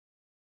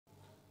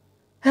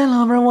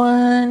Hello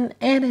everyone,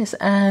 it is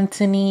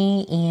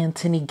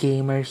Anthony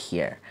Gamer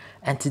here,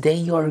 and today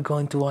you are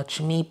going to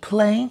watch me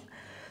play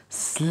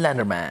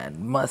Slenderman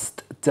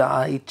Must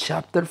Die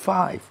Chapter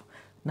 5.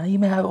 Now you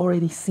may have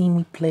already seen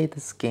me play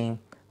this game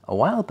a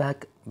while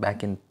back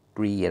in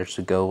 3 years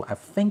ago. I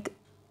think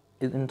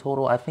in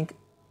total, I think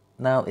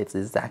now it's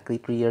exactly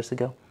 3 years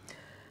ago.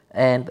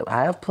 And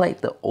I have played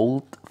the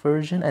old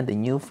version and the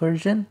new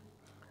version.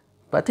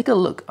 But take a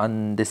look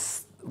on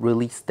this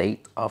release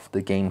date of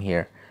the game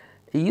here.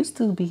 It used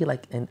to be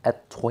like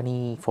at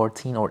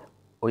 2014 or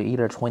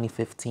either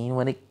 2015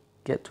 when it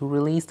get to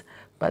released.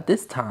 But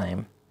this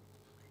time,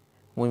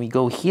 when we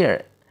go here,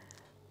 it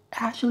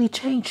actually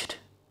changed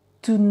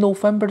to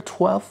November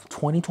 12th,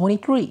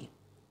 2023.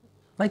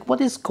 Like, what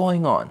is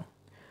going on?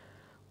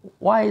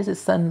 Why is it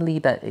suddenly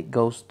that it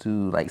goes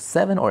to like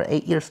 7 or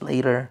 8 years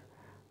later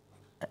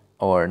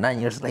or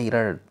 9 years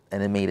later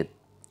and it made it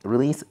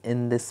release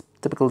in this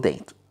typical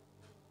date?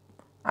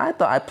 I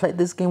thought I played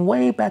this game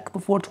way back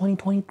before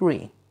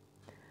 2023.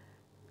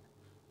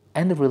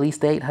 And the release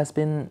date has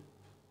been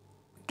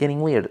getting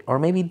weird. Or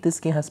maybe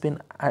this game has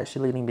been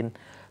actually been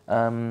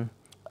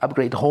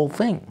upgrade the whole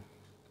thing.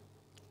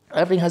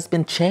 Everything has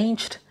been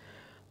changed.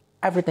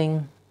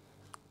 Everything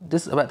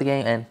just about the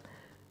game, and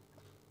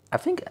I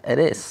think it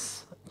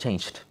is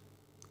changed.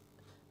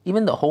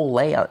 Even the whole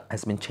layout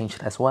has been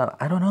changed as well.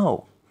 I don't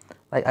know.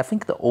 Like, I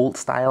think the old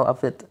style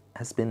of it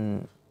has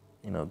been,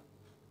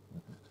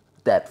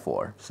 dead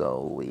for.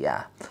 So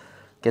yeah,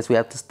 guess we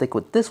have to stick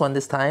with this one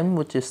this time,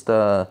 which is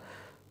the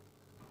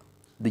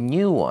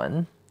new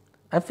one.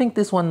 I think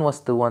this one was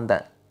the one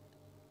that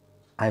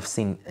I've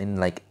seen in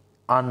like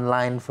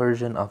online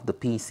version of the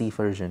PC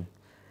version.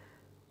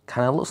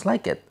 Kind of looks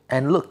like it.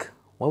 And look,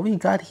 what we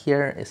got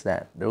here is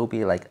that there will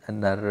be like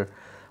another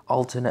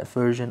alternate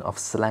version of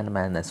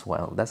Slenderman as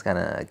well. That's kind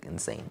of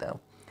insane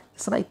though.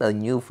 It's like the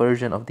new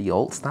version of the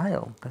old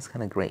style. That's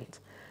kind of great.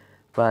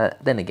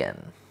 But then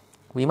again,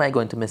 we might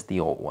going to miss the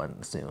old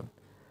one soon.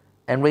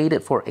 And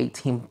rated for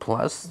 18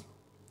 plus,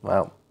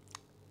 well,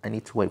 I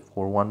need to wait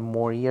for 1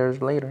 more years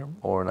later,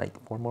 or like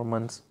 4 more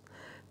months.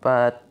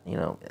 But,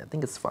 I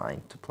think it's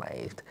fine to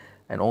play it.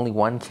 And only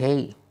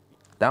 1K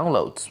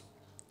downloads.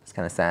 It's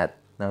kind of sad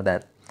now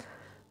that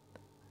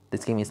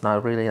this game is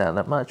not really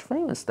that much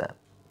famous though.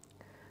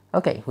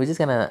 Okay, we're just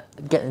gonna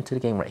get into the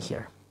game right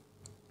here.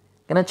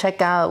 Gonna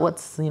check out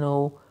what's,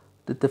 the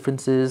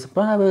differences.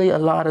 Probably a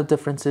lot of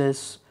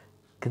differences.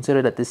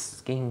 Consider that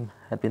this game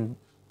had been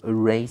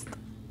erased,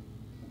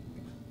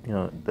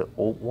 the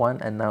old one,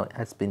 and now it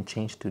has been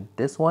changed to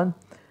this one.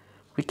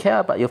 We care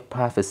about your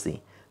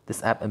privacy.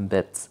 This app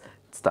embeds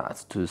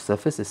starts to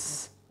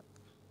surfaces.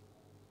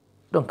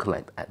 Don't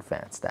collect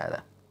advanced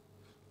data.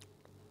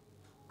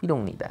 We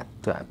don't need that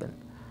to happen.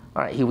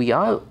 Alright, here we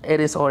are. It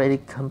is already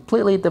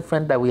completely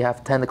different that we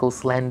have Tentacle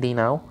Slendy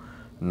now,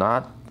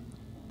 not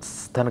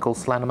Tentacle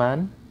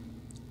Slenderman.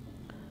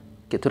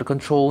 Get to the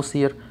controls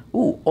here.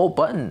 Ooh, all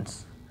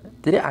buttons.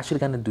 Did it actually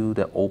gonna do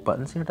the all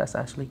buttons here? That's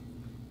actually,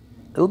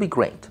 it'll be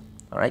great.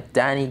 Alright,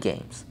 Danny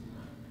Games.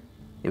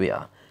 Here we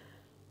are.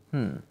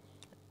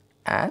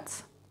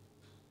 Ads.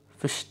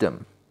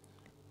 Fishdom.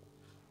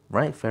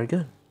 Right, very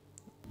good.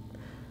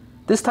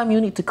 This time you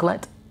need to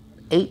collect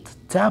 8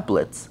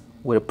 tablets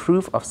with a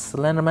proof of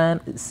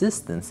Slenderman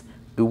existence.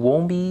 It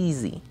won't be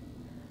easy.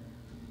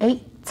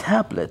 8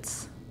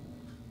 tablets.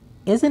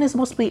 Isn't it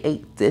supposed to be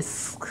 8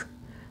 discs?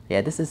 Yeah,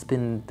 this has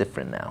been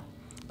different now.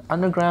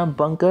 Underground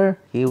bunker,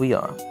 here we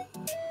are.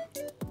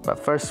 But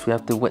first we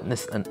have to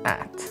witness an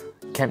act.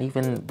 Can't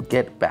even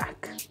get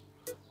back.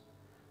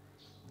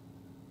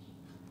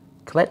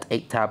 Collect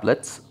 8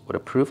 tablets with a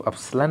proof of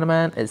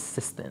Slenderman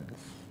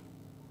existence.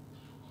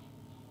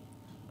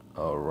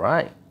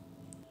 Alright.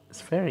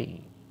 It's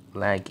very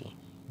laggy,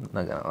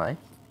 not gonna lie.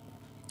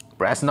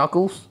 Brass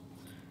knuckles?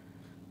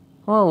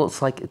 Well,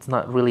 looks like it's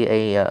not really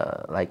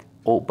a like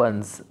old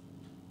buttons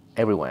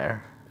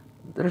everywhere.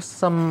 There's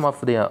some of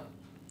the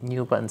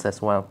new buttons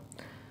as well.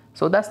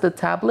 So that's the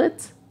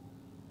tablet.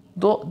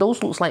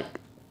 Those looks like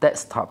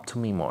desktop to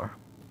me more.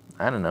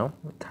 I don't know.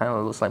 It kind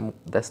of looks like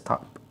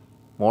desktop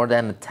more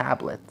than a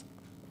tablet.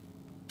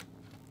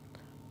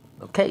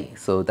 Okay,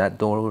 so that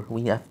door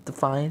we have to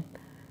find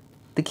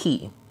the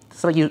key.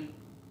 It's like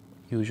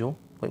usual.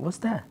 Wait, what's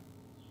that?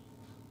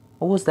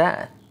 What was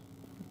that?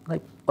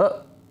 Like,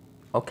 oh,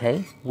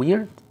 okay,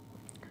 weird.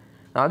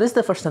 Now this is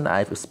the first time that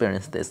I've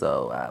experienced this,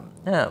 so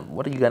yeah,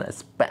 what are you gonna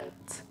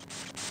expect?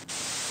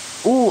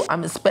 Ooh,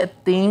 I'm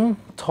expecting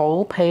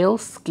tall, pale,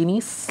 skinny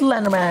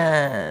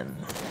Slenderman.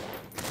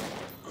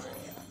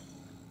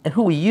 And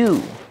who are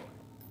you?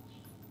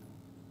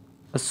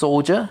 A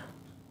soldier?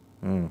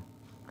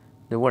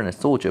 There weren't a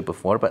soldier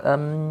before, but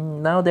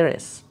now there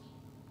is.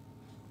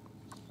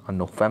 On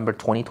November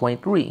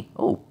 2023.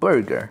 Oh,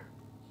 burger.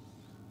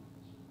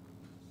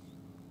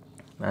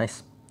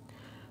 Nice.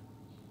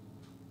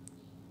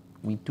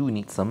 We do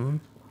need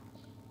some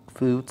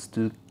foods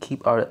to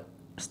keep our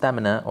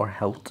stamina or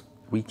health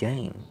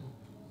regained.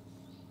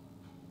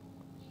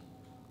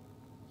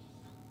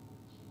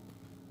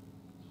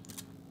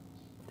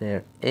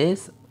 There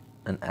is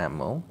an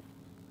ammo.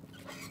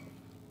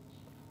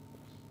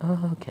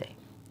 Okay.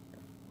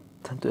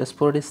 Time to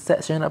explore this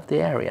section of the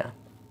area.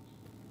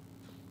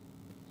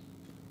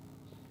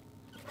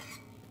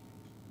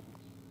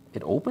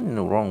 It opened in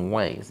the wrong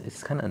way.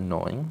 It's kind of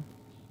annoying.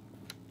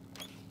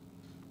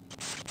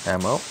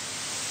 Ammo.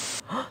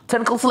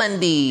 Tentacle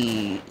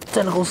Slendy!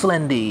 Tentacle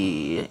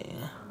Slendy!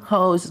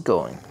 How is it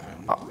going?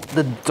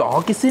 The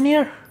dog is in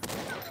here?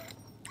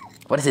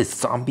 What is this?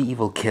 Zombie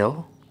evil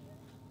kill?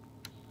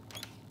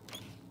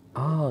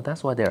 Oh,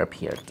 that's why they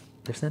appeared.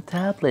 There's a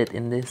tablet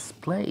in this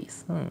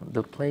place.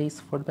 The place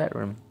for the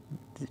bedroom.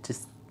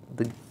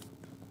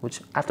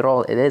 Which after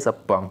all, it is a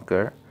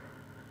bunker.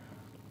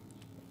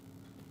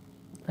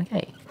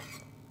 Okay.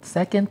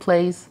 Second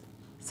place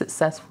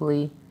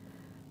successfully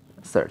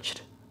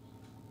searched.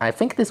 I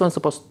think this one's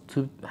supposed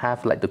to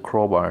have like the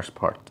crowbars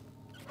part.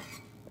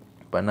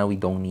 But now we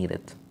don't need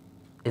it.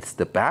 It's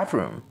the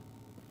bathroom.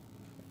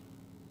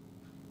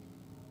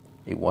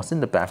 It was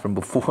in the bathroom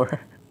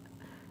before.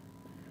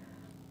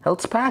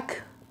 Health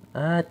pack.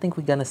 I think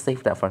we're gonna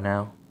save that for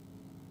now.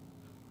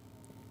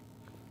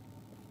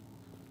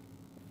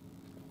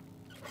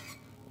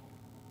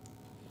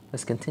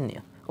 Let's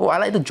continue. Oh, I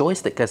like the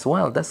joystick as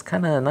well. That's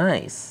kind of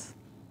nice.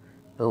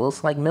 It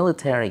looks like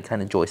military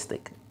kind of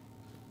joystick.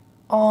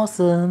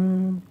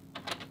 Awesome.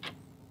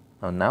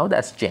 Oh, now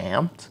that's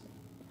jammed.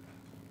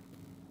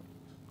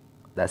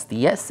 That's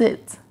the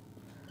exit.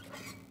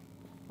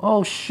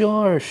 Oh,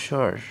 sure.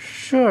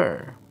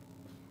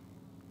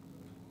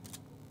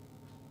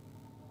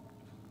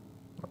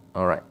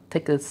 All right,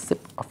 take a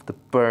sip of the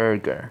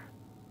burger.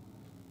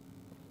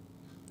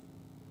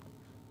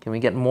 Can we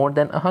get more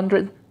than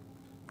 100?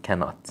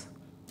 Cannot.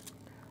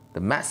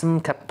 The maximum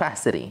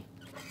capacity,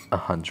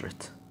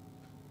 100.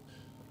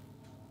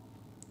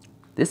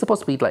 This is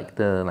supposed to be like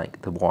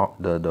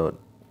the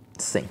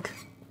sink,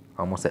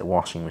 almost like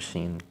washing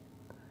machine.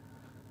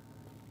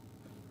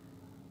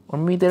 Or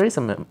maybe there is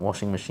a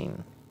washing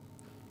machine.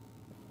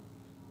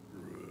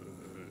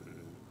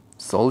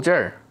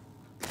 Soldier.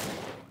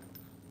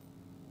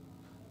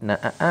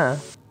 Nah.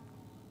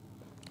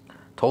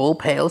 Tall,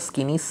 pale,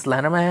 skinny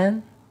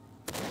Slenderman.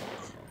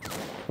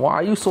 Why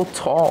are you so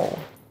tall?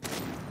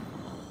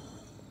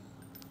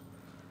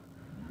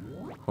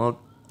 Well,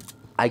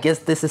 I guess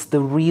this is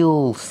the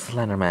real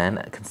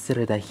Slenderman.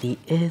 Consider that he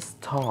is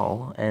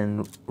tall,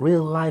 and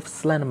real life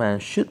Slenderman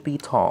should be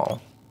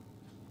tall.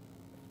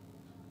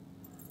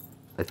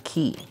 A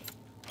key.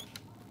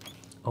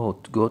 Oh,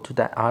 to go to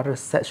that other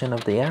section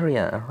of the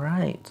area.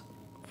 Alright.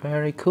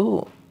 Very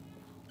cool.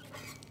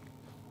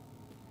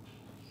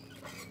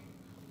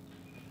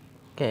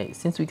 Okay,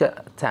 since we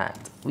got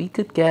attacked, we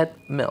could get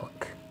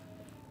milk.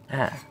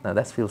 Now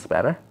that feels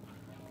better.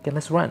 Okay,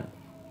 let's run.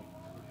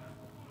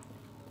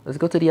 Let's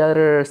go to the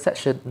other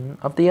section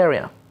of the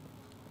area.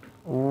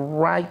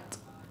 Right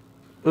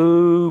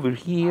over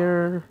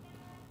here.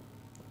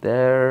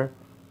 There,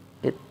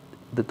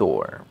 the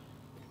door.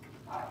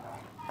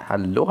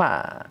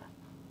 Aloha.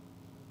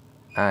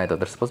 I thought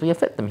there's supposed to be a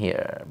victim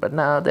here, but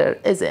now there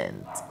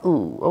isn't.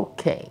 Ooh,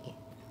 okay.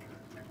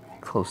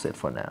 Close it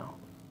for now.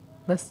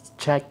 Let's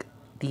check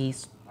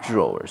these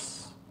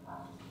drawers.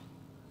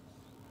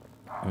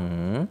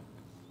 Oh,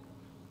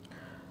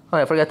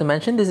 I forgot to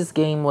mention this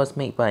game was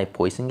made by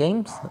Poison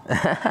Games.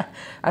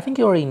 I think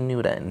you already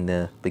knew that in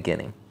the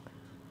beginning.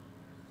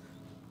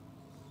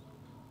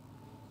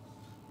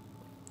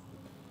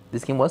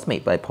 This game was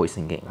made by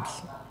Poison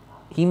Games.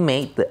 He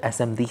made the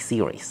SMD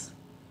series.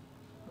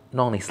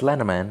 Not only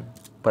Slenderman,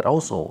 but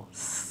also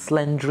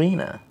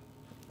Slendrina.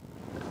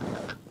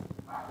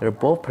 They're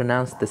both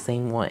pronounced the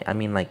same way. I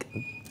mean, like,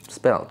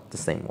 spelled the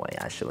same way,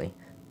 actually.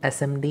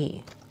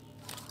 SMD.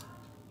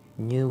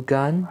 New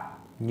gun,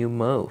 new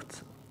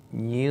mode,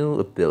 new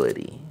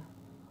ability.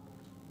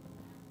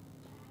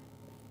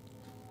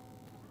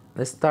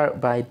 Let's start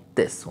by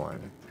this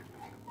one.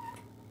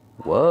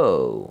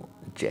 Whoa,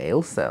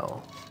 jail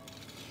cell.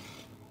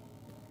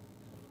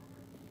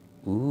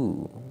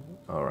 Ooh,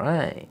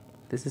 alright.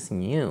 This is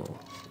new.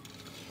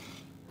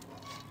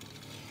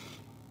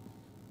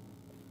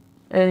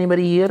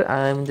 Anybody here?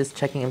 I'm just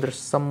checking if there's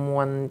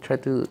someone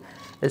trying to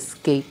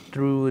escape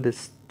through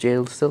this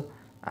jail cell.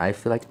 I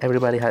feel like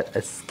everybody had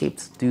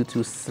escaped due to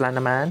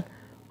Slenderman.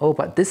 Oh,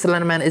 but this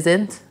Slenderman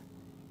isn't.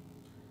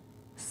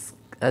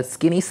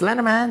 Skinny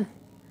Slenderman.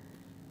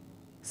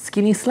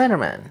 Skinny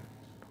Slenderman.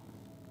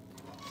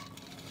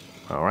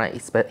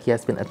 Alright, he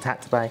has been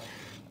attacked by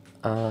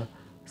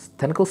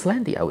Tentacle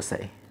Slendy, I would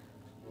say.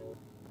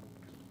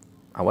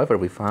 However,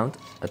 we found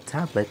a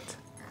tablet.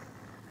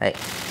 Hey,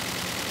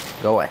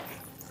 go away.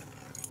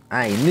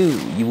 I knew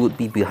you would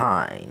be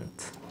behind.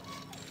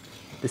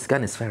 This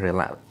gun is very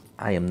loud.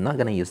 I am not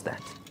gonna use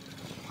that.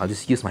 I'll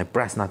just use my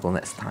brass knuckle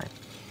next time.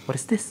 What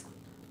is this?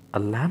 A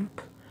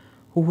lamp?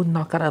 Who would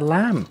knock out a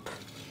lamp?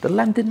 The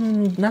lamp did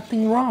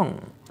nothing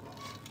wrong.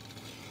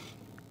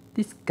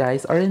 These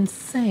guys are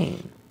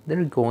insane.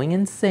 They're going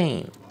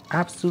insane.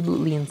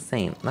 Absolutely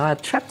insane. Now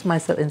I've trapped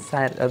myself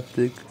inside of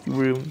the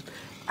room.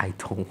 I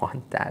don't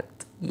want that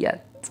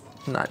yet.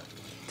 Not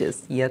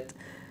just yet.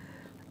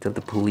 Until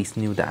the police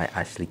knew that I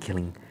actually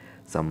killing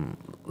some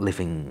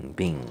living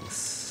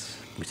beings,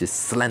 which is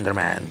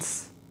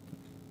Slendermans.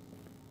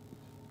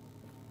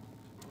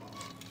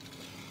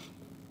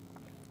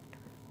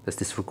 Does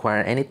this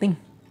require anything?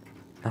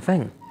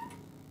 Nothing.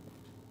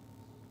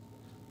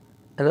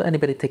 Hello,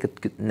 anybody take a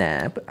good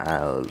nap?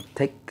 I'll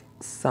take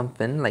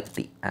something like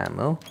the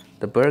ammo.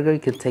 The burger, you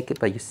can take it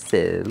by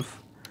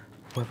yourself.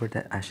 Whoever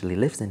that actually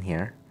lives in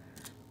here.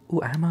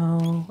 Ooh,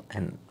 ammo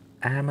and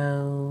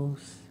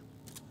ammos.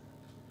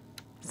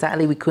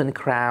 Sadly, we couldn't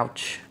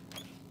crouch.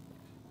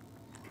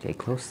 Okay,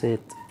 close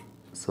it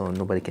so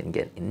nobody can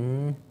get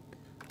in.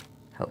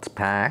 Health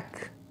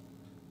pack.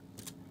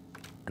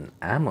 And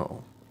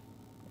ammo.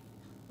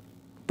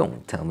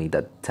 Don't tell me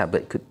that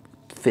tablet could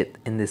fit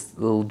in these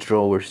little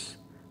drawers.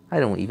 I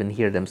don't even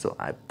hear them, so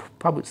I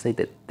probably say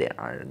that they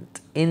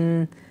aren't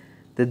in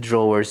the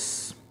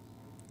drawers.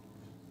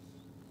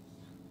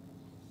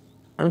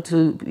 And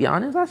to be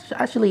honest,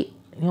 actually,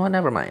 you know what,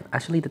 never mind.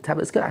 Actually, the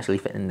tablets could actually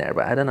fit in there,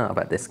 but I don't know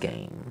about this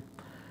game.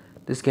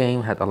 This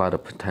game had a lot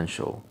of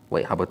potential.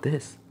 Wait, how about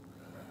this?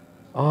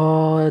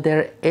 Oh,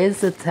 there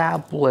is a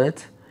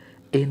tablet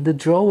in the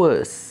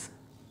drawers.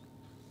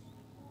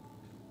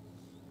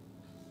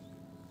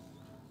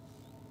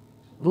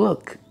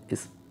 Look,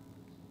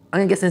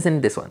 I'm guessing it's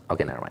in this one.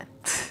 Okay, never mind.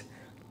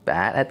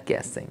 Bad at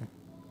guessing.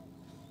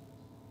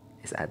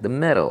 It's at the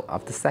middle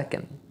of the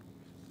second.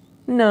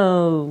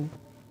 No.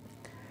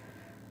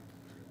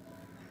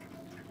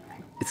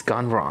 It's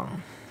gone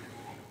wrong.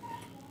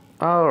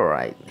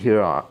 Alright,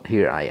 here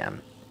I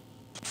am.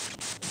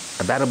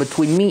 A battle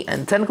between me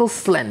and Tentacle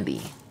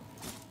Slendy.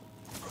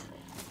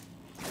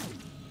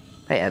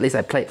 Hey, at least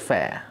I played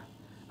fair.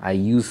 I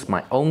used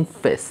my own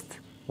fist.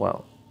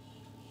 Well,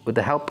 with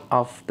the help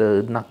of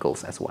the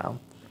knuckles as well.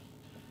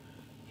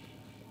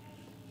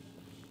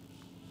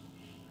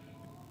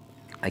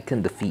 I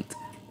can defeat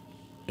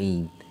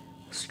a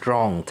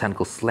strong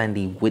Tentacle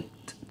Slendy with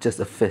just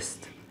a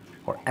fist.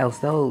 Or else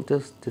they'll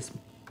just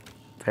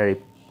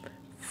very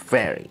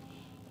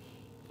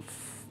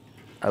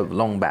a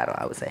long battle,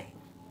 I would say.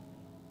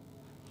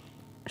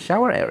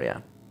 Shower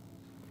area.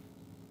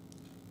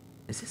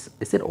 Is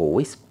it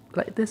always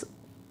like this?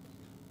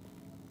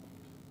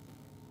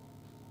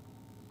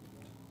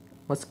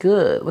 What's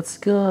good? What's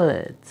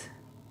good?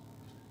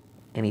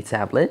 Any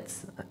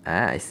tablets?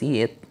 Ah, I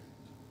see it.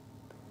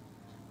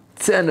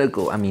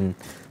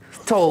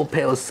 Tall,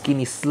 pale,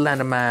 skinny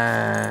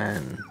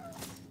Slenderman.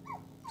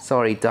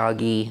 Sorry,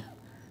 doggy.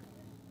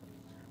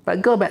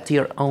 But go back to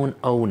your own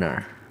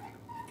owner.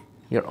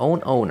 Your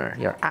own owner.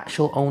 Your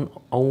actual own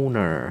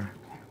owner.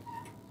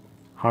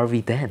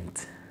 Harvey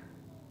Dent.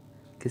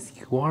 Because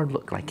you are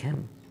look like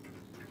him.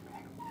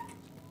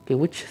 Okay,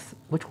 which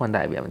one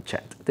that we haven't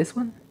checked? This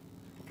one?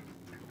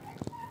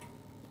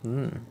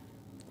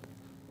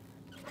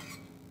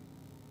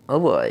 Oh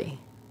boy.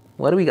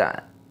 What do we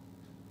got?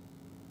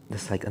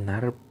 There's like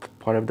another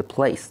part of the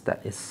place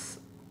that is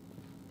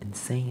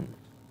insane.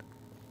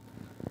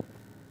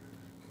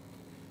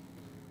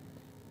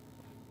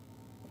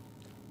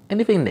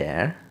 Anything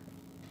there?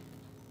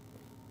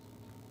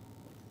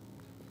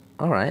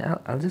 Alright,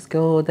 I'll just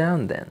go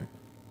down then.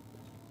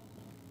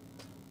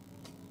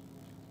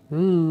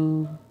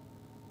 Ooh.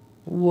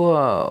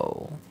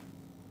 Whoa.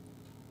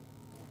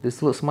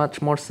 This looks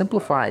much more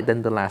simplified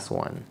than the last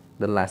one.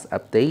 The last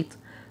update.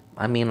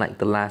 I mean like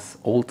the last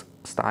old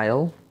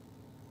style.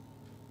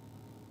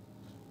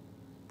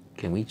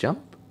 Can we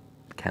jump?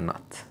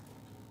 Cannot.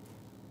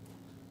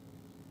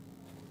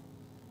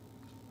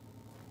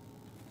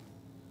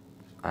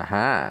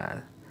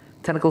 Aha!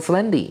 Tentacle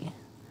Slendy!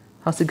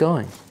 How's it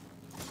going?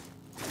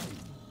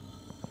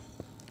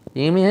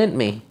 You mean hit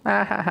me?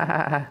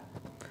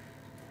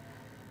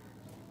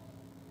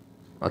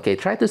 Okay,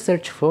 try to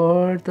search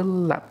for the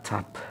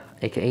laptop,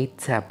 aka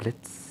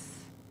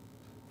tablets.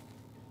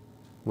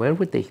 Where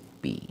would they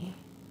be?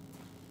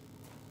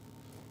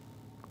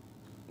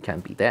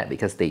 Can't be that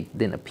because they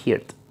didn't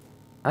appear.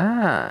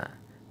 Ah,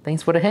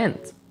 thanks for the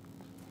hint.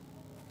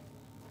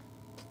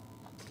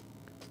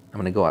 I'm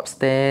gonna go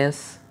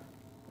upstairs.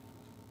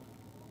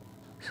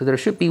 So there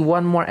should be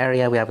one more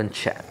area we haven't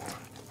checked.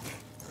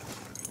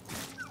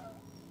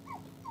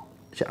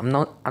 I'm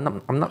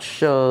not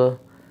sure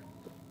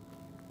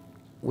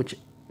which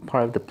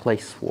part of the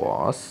place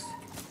was.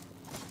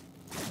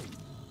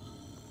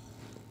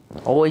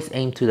 Always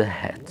aim to the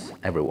head,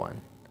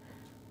 everyone.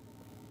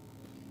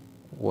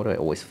 What it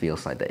always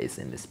feels like that is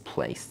in this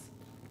place.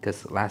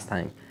 Because last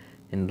time,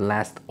 in the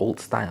last old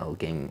style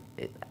game,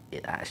 it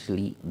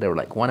actually, they were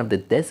like, one of the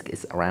discs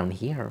is around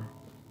here.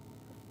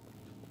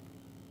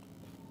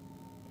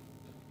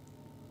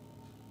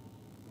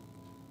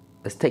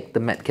 Let's take the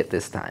medkit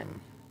this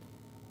time.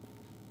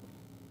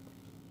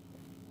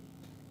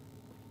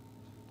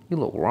 You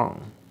look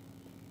wrong.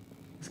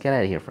 Let's get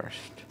out of here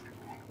first.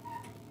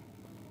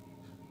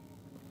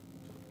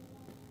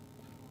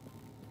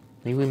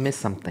 Maybe we missed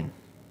something.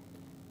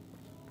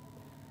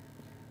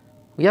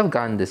 We have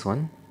gotten this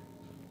one.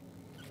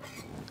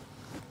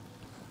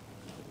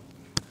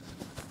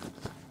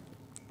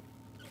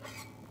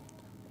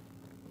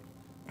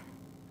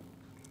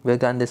 We've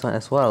gotten this one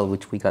as well,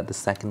 which we got the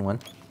second one.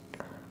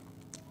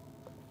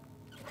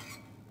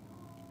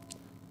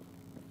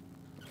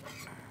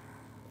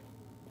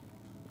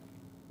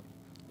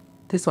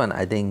 This one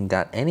I didn't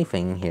got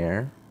anything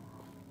here,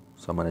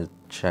 so I'm gonna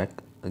check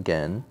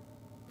again.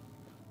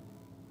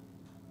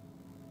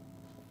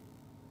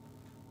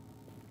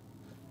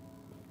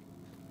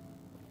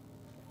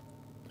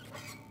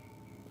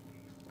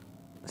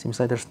 Seems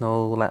like there's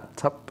no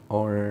laptop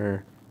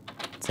or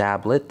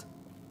tablet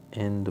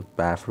in the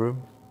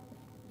bathroom.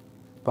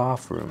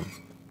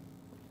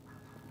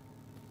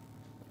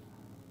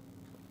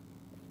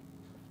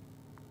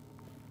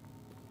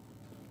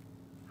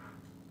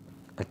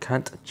 I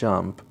can't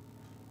jump.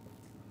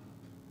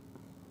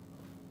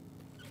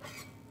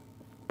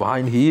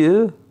 Behind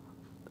here?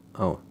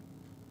 Oh.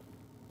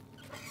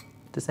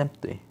 It's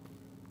empty.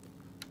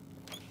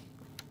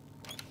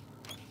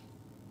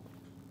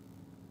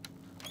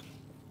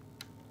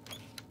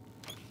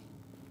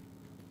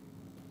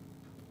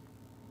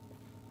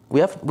 We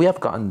have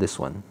gotten this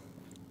one,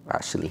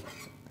 actually.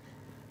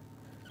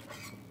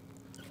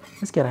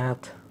 Let's get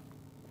out.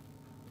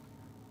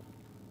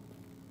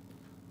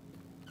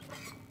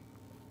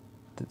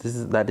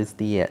 That is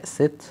the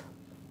exit.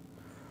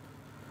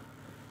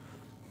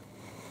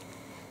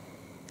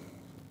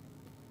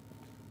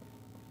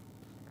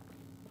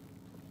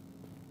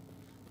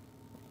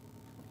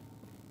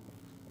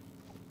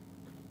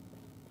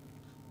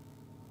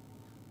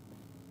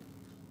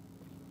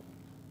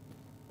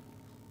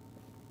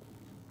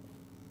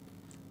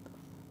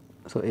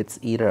 So it's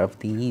either of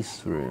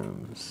these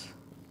rooms.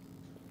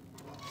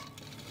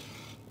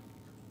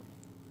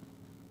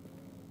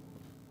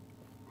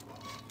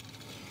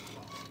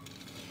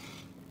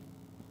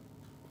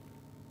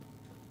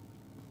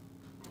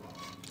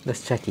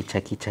 Let's check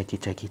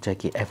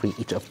every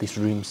each of these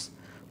rooms.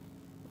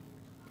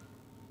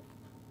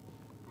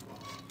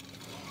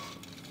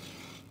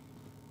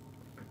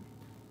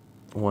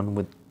 One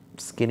with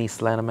skinny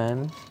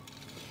Slenderman.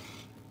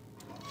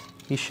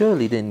 He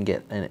surely didn't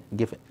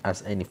give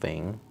us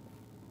anything.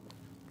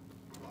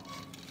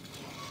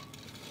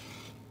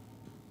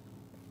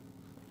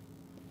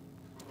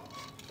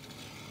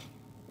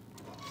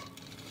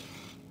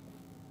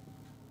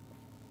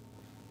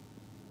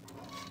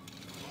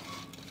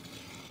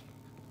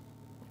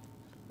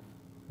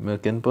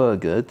 Milk and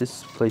Burger.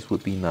 This place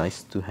would be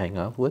nice to hang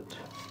out with.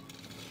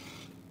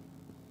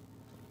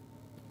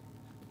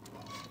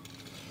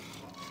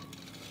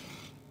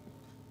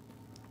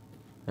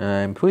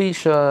 I'm pretty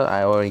sure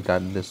I already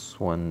got this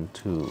one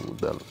too,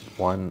 the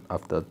one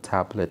of the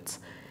tablets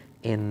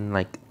in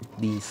like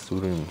these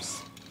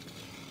rooms.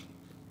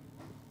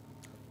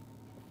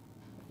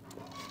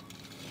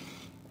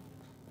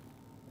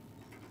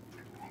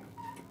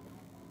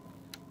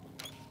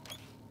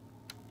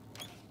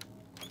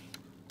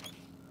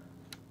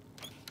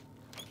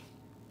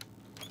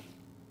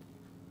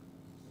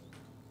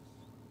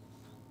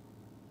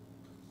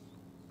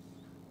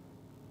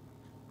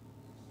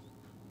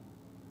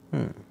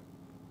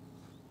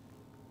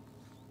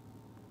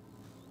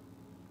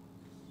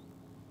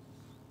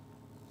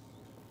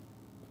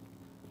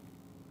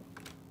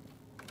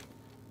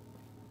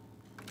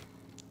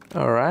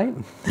 All right.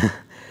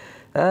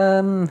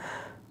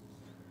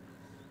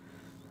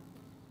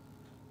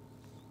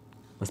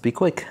 Let's be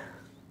quick.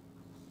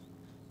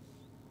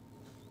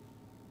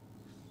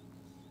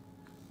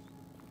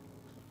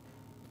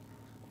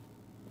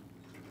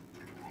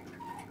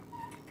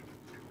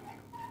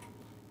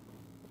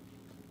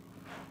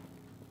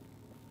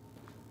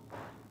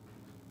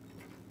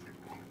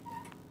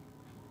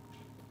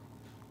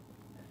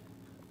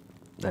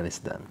 That is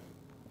done.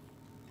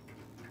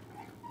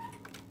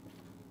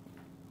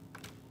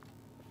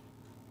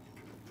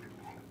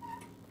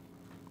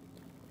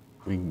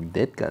 We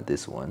did got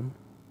this one.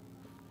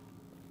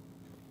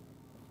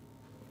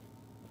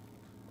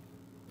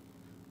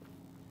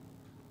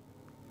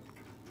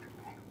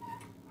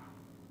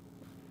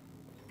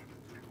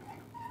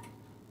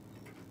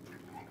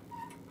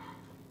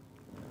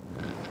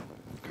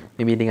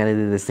 Maybe they're gonna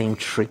do the same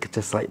trick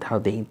just like how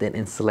they did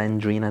in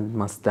Slenderman and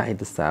Must Die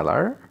the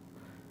Cellar,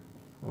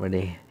 where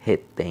they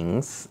hit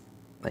things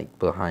like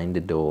behind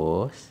the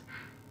doors.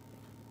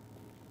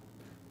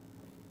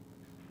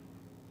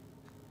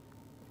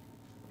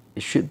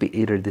 It should be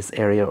either this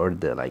area or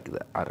the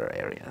other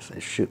areas.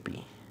 It should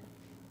be.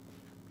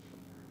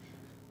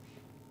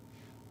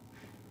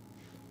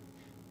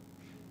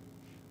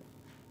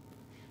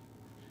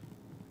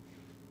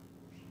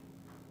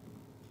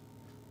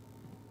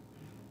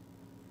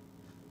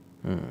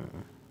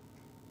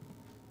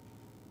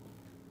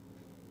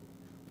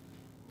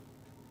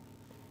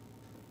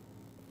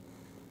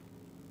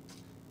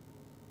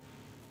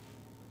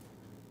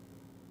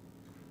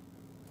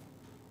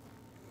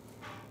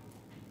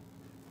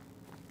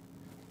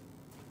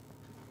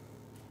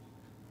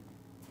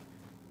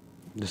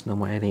 There's no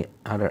more any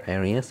other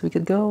areas we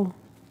could go.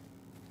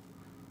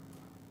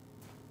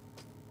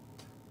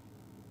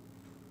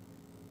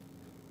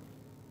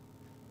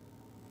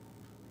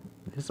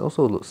 This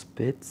also looks a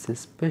bit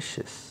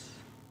suspicious.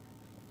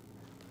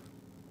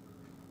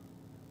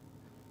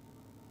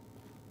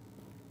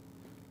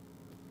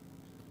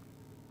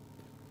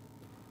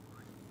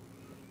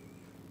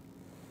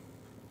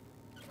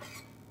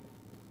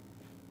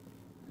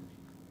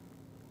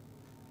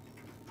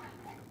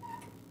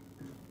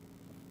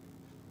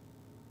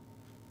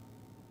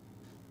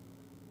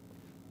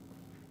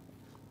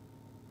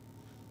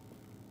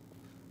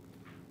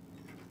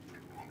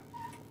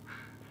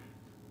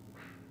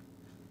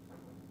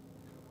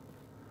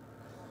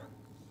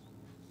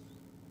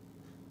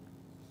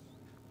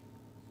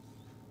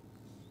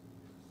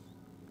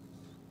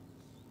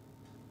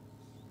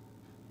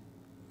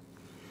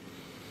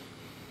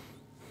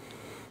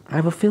 I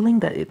have a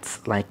feeling that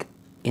it's like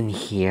in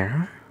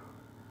here,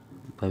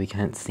 but we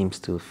can't seem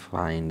to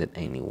find it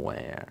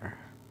anywhere.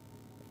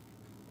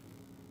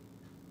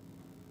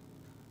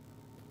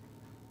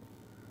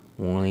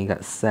 We only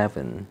got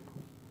 7.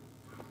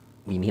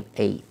 We need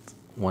 8.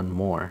 One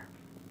more.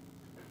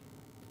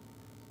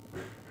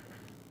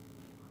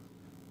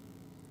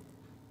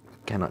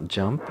 Cannot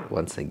jump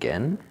once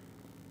again.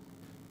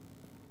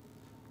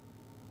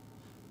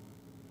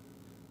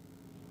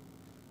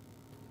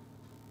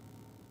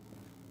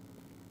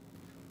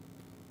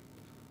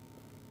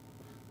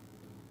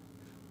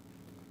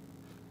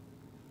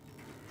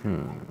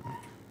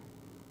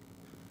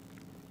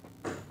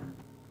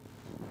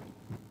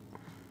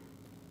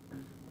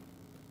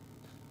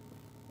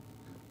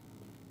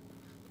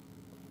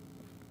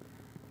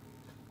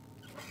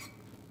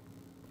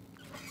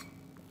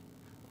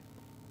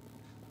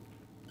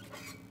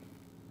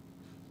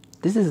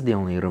 This is the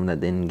only room that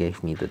didn't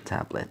give me the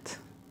tablet.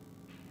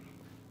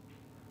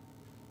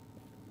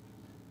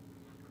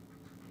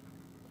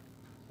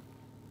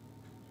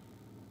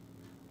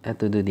 I had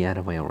to do the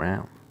other way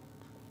around.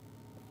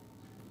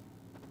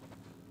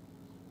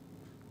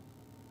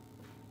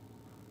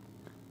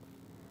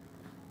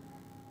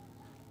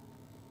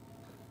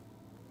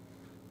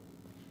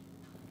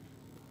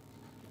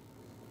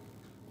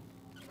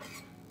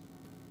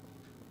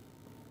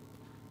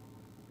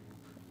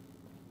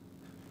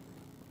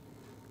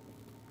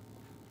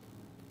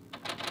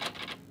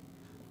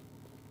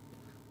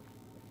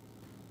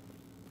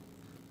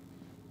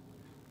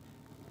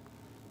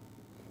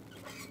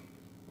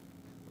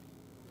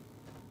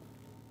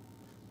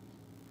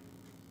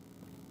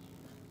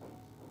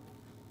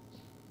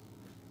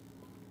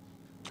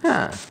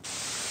 Huh.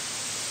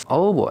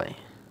 Oh boy.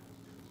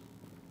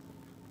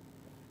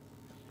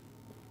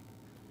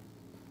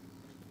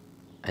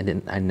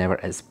 I never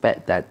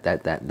expect that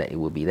it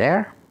would be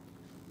there.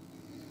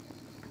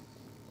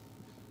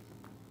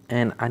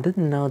 And I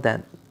didn't know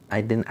that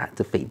I didn't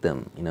activate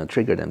them,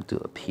 trigger them to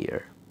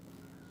appear.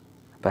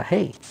 But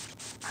hey,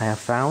 I have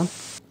found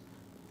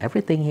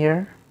everything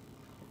here.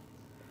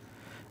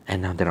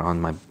 And now they're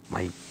on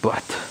my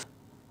butt.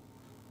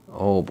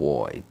 Oh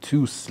boy,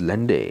 2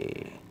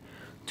 Slendy.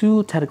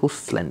 2 tentacle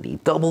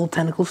Slendy, double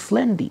tentacle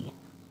Slendy.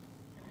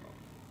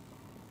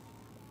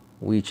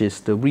 Which is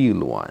the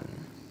real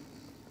one.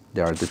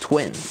 They are the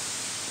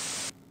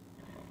twins.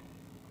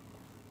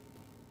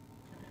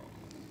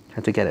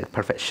 Have to get it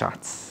perfect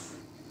shots.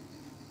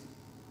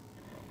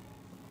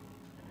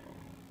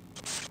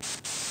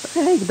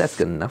 I think that's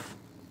good enough.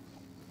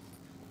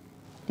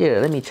 Here,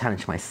 let me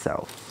challenge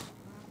myself.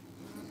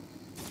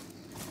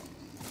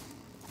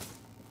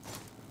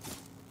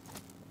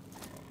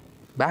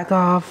 Back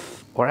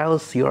off, or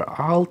else your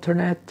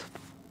alternate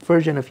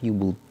version of you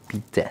will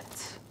be dead.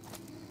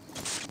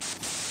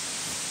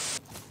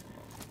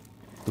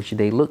 Which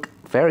they look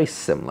very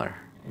similar,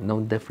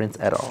 no difference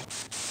at all.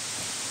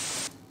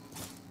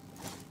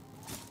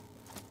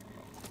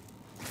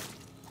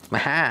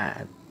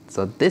 Aha!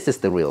 So this is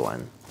the real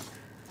one.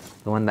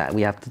 The one that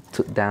we have to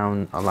took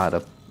down a lot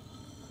of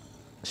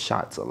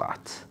shots a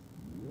lot.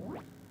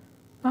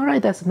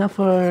 Alright, that's enough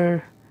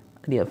for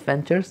the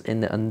adventures in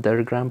the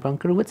underground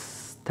bunker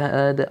with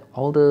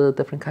all the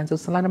different kinds of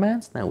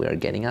Slendermans. Now we are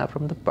getting out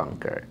from the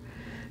bunker.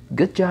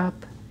 Good job,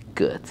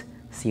 good.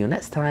 See you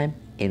next time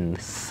in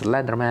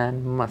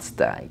Slenderman Must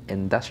Die,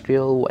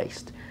 Industrial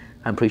Waste.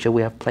 I'm pretty sure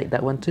we have played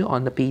that one too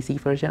on the PC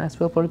version as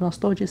well for the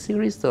Nostalgia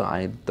series, so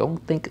I don't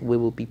think we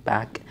will be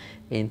back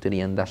into the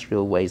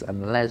Industrial Waste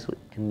unless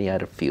in the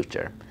other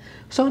future.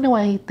 So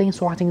anyway, thanks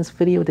for watching this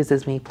video. This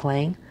is me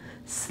playing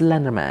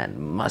Slenderman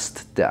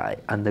Must Die,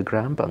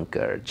 Underground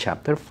Bunker,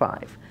 Chapter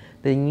 5.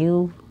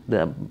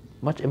 The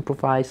much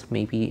improvised,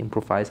 maybe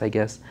improvised I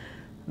guess.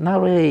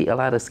 Not really a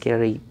lot of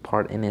scary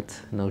part in it,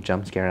 no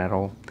jump scare at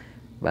all.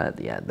 But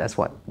yeah, that's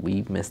what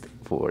we missed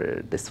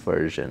for this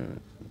version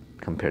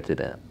compared to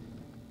the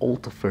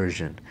old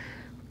version.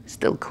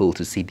 Still cool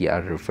to see the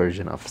other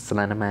version of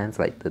Slendermans,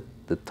 like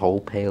the tall,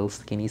 pale,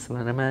 skinny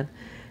Slenderman,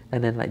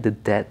 and then like the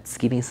dead,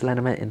 skinny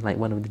Slenderman in like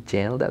one of the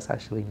jail. That's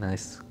actually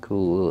nice,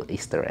 cool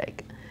Easter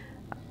egg.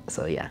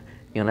 So yeah,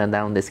 if you wanna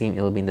download this game,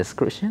 it will be in the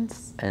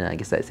descriptions. And I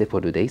guess that's it for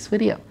today's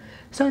video.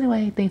 So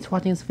anyway, thanks for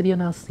watching this video,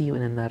 and I'll see you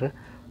in another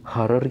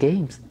horror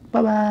games.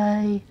 Bye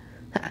bye.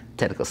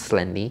 Tentacle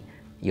Slendy.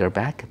 You're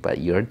back, but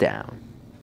you're down.